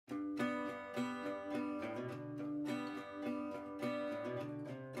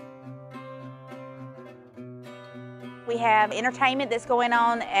We have entertainment that's going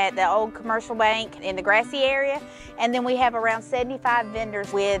on at the old commercial bank in the grassy area. And then we have around 75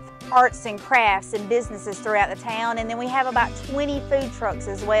 vendors with arts and crafts and businesses throughout the town. And then we have about 20 food trucks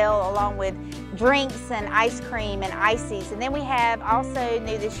as well, along with drinks and ice cream and ices. And then we have also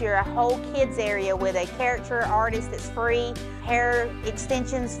new this year a whole kids area with a character artist that's free, hair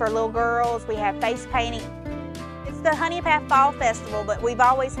extensions for little girls. We have face painting. It's the Honea Path Fall Festival, but we've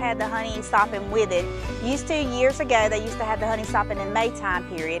always had the Honey Soppin with it. Years ago, they used to have the Honey Soppin in May time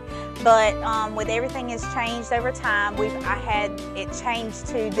period, but with everything has changed over time, I had it changed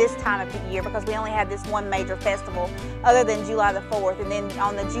to this time of the year because we only had this one major festival other than July the 4th. And then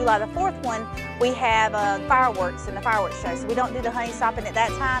on the July the 4th one, we have fireworks and the fireworks show. So we don't do the Honey Soppin at that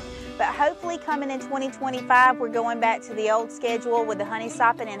time. But hopefully coming in 2025, we're going back to the old schedule with the Honey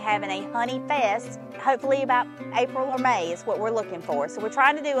Soppin and having a Honey Fest, hopefully about April or May is what we're looking for. So we're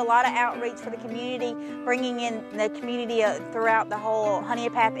trying to do a lot of outreach for the community, bringing in the community throughout the whole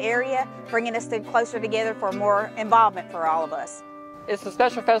Honea Path area, bringing us closer together for more involvement for all of us. It's a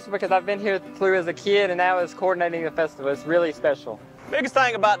special festival because I've been here through as a kid and now as coordinating the festival. It's really special. Biggest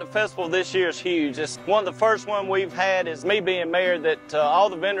thing about the festival this year is huge. It's one of the first one we've had is me being mayor that all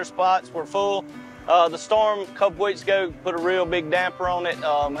the vendor spots were full. The storm a couple weeks ago put a real big damper on it.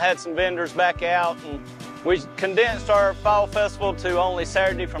 Had some vendors back out, and we condensed our fall festival to only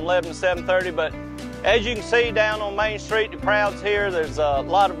Saturday from 11 to 7:30. But as you can see down on Main Street, the crowd's here. There's a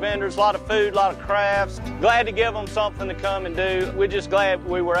lot of vendors, a lot of food, a lot of crafts. Glad to give them something to come and do. We're just glad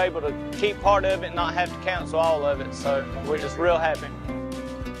we were able to keep part of it and not have to cancel all of it. So we're just real happy.